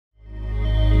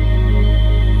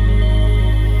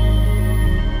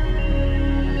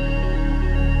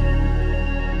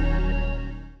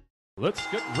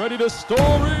ready to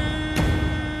story.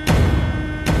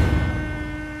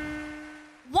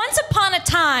 Once upon a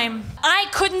time, I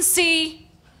couldn't see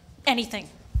anything.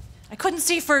 I couldn't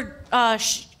see for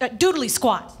doodly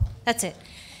squat. That's it.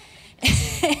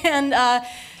 And the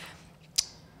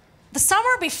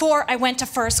summer before I went to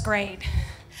first grade,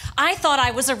 I thought I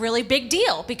was a really big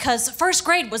deal because first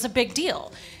grade was a big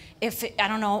deal. I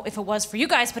don't know if it was for you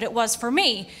guys, but it was for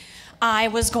me. I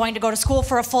was going to go to school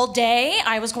for a full day.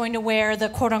 I was going to wear the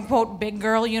quote-unquote big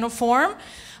girl uniform.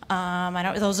 I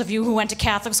know those of you who went to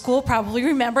Catholic school probably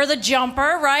remember the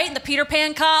jumper, right? And the Peter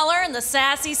Pan collar and the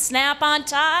sassy snap-on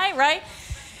tie, right?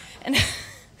 And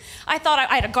I thought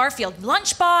I had a Garfield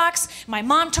lunchbox. My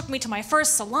mom took me to my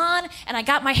first salon, and I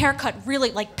got my hair cut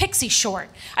really like pixie short.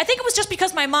 I think it was just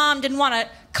because my mom didn't want to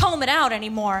comb it out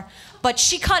anymore, but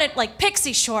she cut it like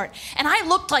pixie short, and I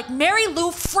looked like Mary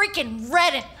Lou freaking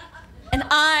Redden, and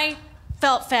I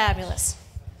felt fabulous.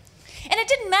 And it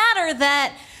didn't matter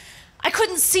that I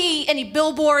couldn't see any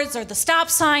billboards or the stop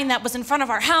sign that was in front of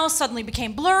our house suddenly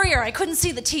became blurry, or I couldn't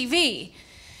see the TV.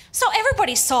 So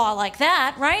everybody saw like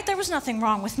that, right? There was nothing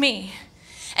wrong with me.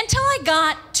 Until I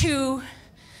got to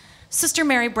Sister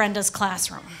Mary Brenda's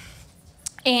classroom.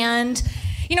 And,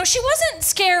 you know, she wasn't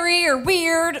scary or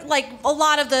weird like a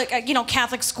lot of the,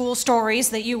 Catholic school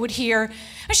stories that you would hear.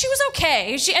 She was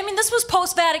okay. This was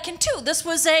post-Vatican II. This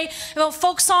was a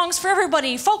folk songs for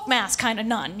everybody, folk mass kind of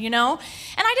nun, And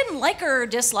I didn't like her or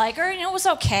dislike her, it was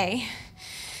okay.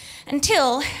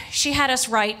 Until she had us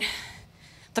write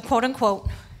the quote-unquote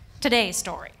Today's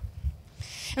Story.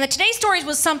 And the Today's Story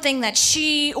was something that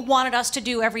she wanted us to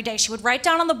do every day. She would write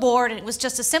down on the board, and it was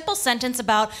just a simple sentence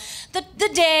about the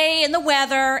day and the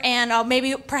weather and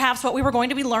perhaps what we were going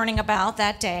to be learning about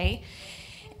that day.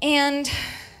 And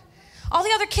all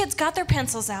the other kids got their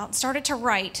pencils out and started to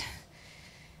write,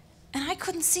 and I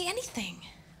couldn't see anything.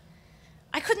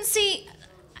 I couldn't see.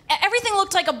 Everything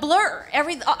looked like a blur.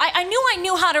 I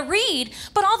knew how to read,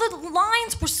 but all the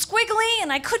lines were squiggly,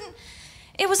 and I couldn't.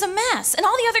 It was a mess. And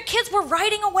all the other kids were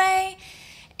writing away,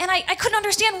 and I couldn't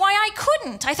understand why I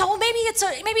couldn't. I thought, well, maybe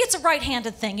it's a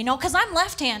right-handed thing, because I'm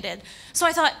left-handed. So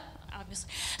I thought, obviously.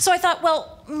 So I thought,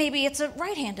 well, maybe it's a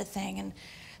right-handed thing, and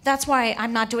that's why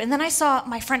I'm not doing it. And then I saw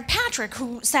my friend Patrick,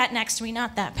 who sat next to me,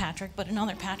 not that Patrick, but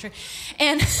another Patrick,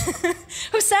 and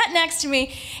who sat next to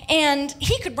me, and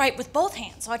he could write with both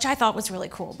hands, which I thought was really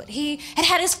cool. But he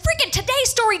had his freaking Today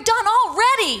Story done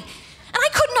already. And I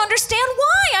couldn't understand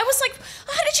why. I was like,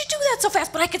 how did you do that so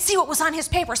fast? But I could see what was on his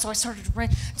paper, so I started to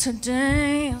write,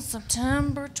 today,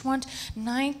 September 20,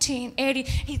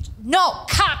 1980. No,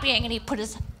 copying, and he put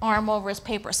his arm over his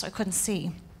paper so I couldn't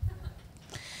see.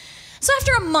 So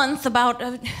after a month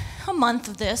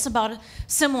of this, about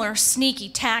similar sneaky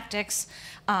tactics,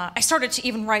 I started to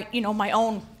even write, my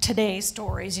own Today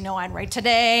stories. I'd write,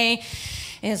 today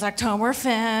is October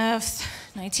 5th,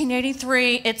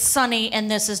 1983, it's sunny,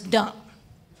 and this is dumb.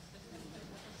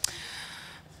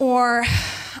 Or,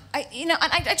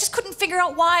 I just couldn't figure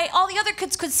out why all the other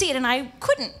kids could see it and I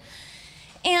couldn't.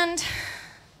 And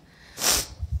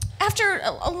after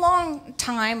a long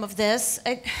time of this,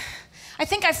 I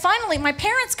think my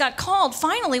parents got called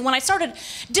finally when I started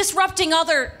disrupting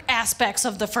other aspects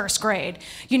of the first grade.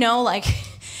 Like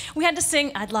we had to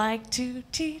sing, I'd like to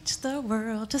teach the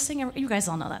world to sing. You guys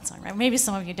all know that song, right? Maybe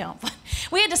some of you don't, but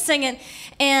we had to sing it,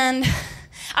 and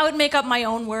I would make up my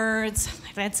own words.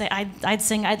 I'd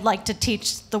sing, I'd like to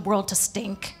teach the world to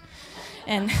stink,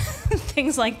 and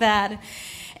things like that.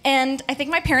 And I think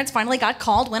my parents finally got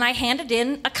called when I handed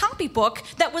in a copybook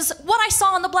that was what I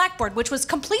saw on the blackboard, which was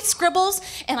complete scribbles,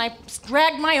 and I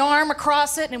dragged my arm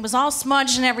across it, and it was all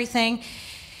smudged and everything.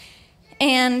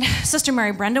 And Sister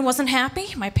Mary Brenda wasn't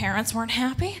happy. My parents weren't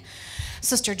happy.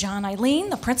 Sister John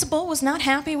Eileen, the principal, was not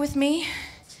happy with me.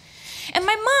 And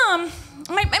my mom,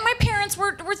 my parents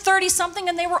were 30-something,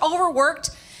 and they were overworked,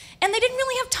 and they didn't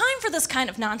really have time for this kind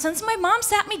of nonsense. My mom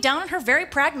sat me down in her very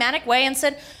pragmatic way and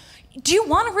said, do you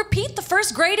want to repeat the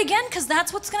first grade again? Because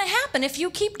that's what's going to happen if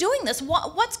you keep doing this.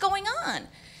 What's going on?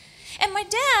 And my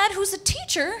dad, who's a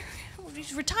teacher,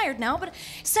 he's retired now, but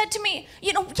said to me,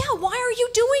 yeah, why are you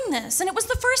doing this? And it was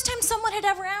the first time someone had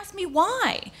ever asked me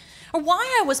why, or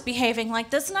why I was behaving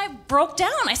like this, and I broke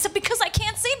down. I said, because I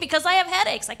can't see, because I have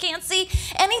headaches. I can't see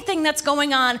anything that's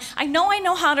going on. I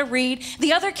know how to read.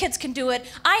 The other kids can do it.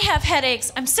 I have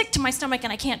headaches. I'm sick to my stomach,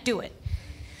 and I can't do it.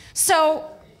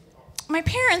 So my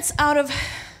parents, out of,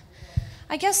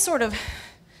 I guess, sort of,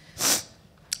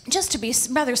 just to be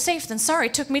rather safe than sorry,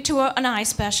 took me to an eye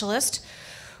specialist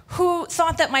who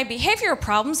thought that my behavioral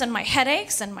problems and my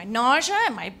headaches and my nausea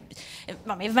and my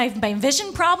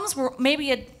vision problems were maybe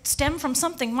it stemmed from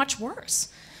something much worse.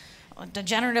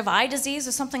 degenerative eye disease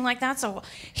or something like that. So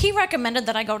he recommended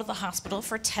that I go to the hospital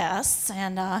for tests,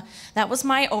 and that was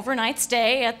my overnight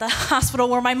stay at the hospital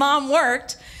where my mom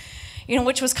worked,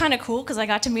 which was kind of cool because I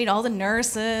got to meet all the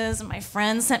nurses, and my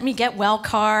friends sent me get well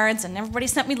cards, and everybody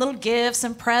sent me little gifts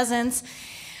and presents.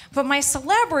 But my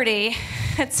celebrity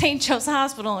at St. Joe's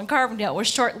Hospital in Carbondale was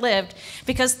short-lived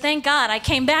because, thank God, I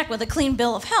came back with a clean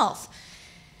bill of health.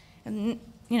 And,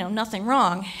 nothing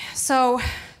wrong. So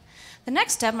the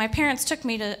next step, my parents took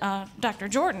me to Dr.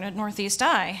 Jordan at Northeast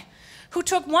Eye, who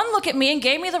took one look at me and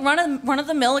gave me the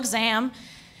run-of-the-mill exam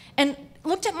and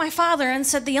looked at my father and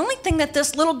said, the only thing that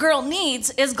this little girl needs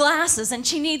is glasses, and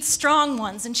she needs strong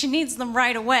ones, and she needs them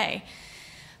right away.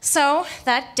 So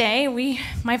that day,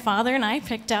 my father and I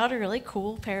picked out a really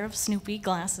cool pair of Snoopy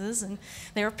glasses, and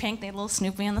they were pink, they had a little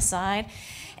Snoopy on the side.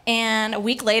 And a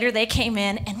week later, they came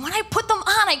in, and when I put them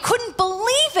on, I couldn't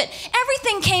believe it.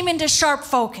 Everything came into sharp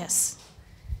focus.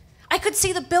 I could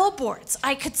see the billboards.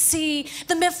 I could see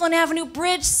the Mifflin Avenue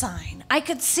Bridge sign. I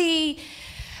could see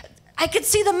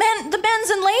the men's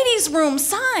and ladies' room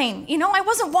sign. I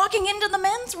wasn't walking into the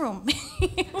men's room.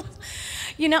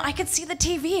 I could see the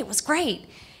TV. It was great.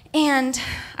 And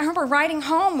I remember riding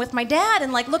home with my dad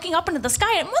and looking up into the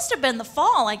sky. It must have been the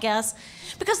fall, I guess,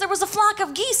 because there was a flock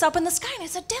of geese up in the sky. And I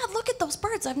said, Dad, look at those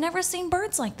birds. I've never seen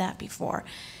birds like that before.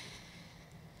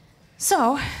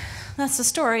 So that's the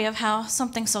story of how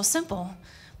something so simple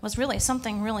was really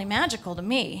something really magical to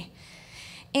me.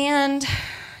 And,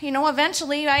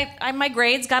 eventually my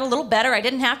grades got a little better. I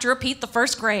didn't have to repeat the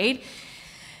first grade.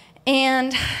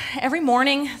 And every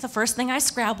morning, the first thing I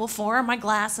scrabble for are my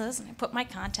glasses, and I put my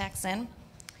contacts in.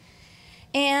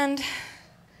 And,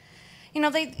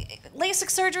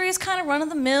 LASIK surgery is kind of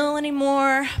run-of-the-mill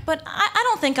anymore, but I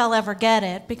don't think I'll ever get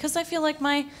it because I feel like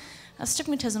my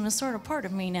astigmatism is sort of part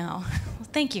of me now.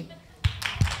 Thank you.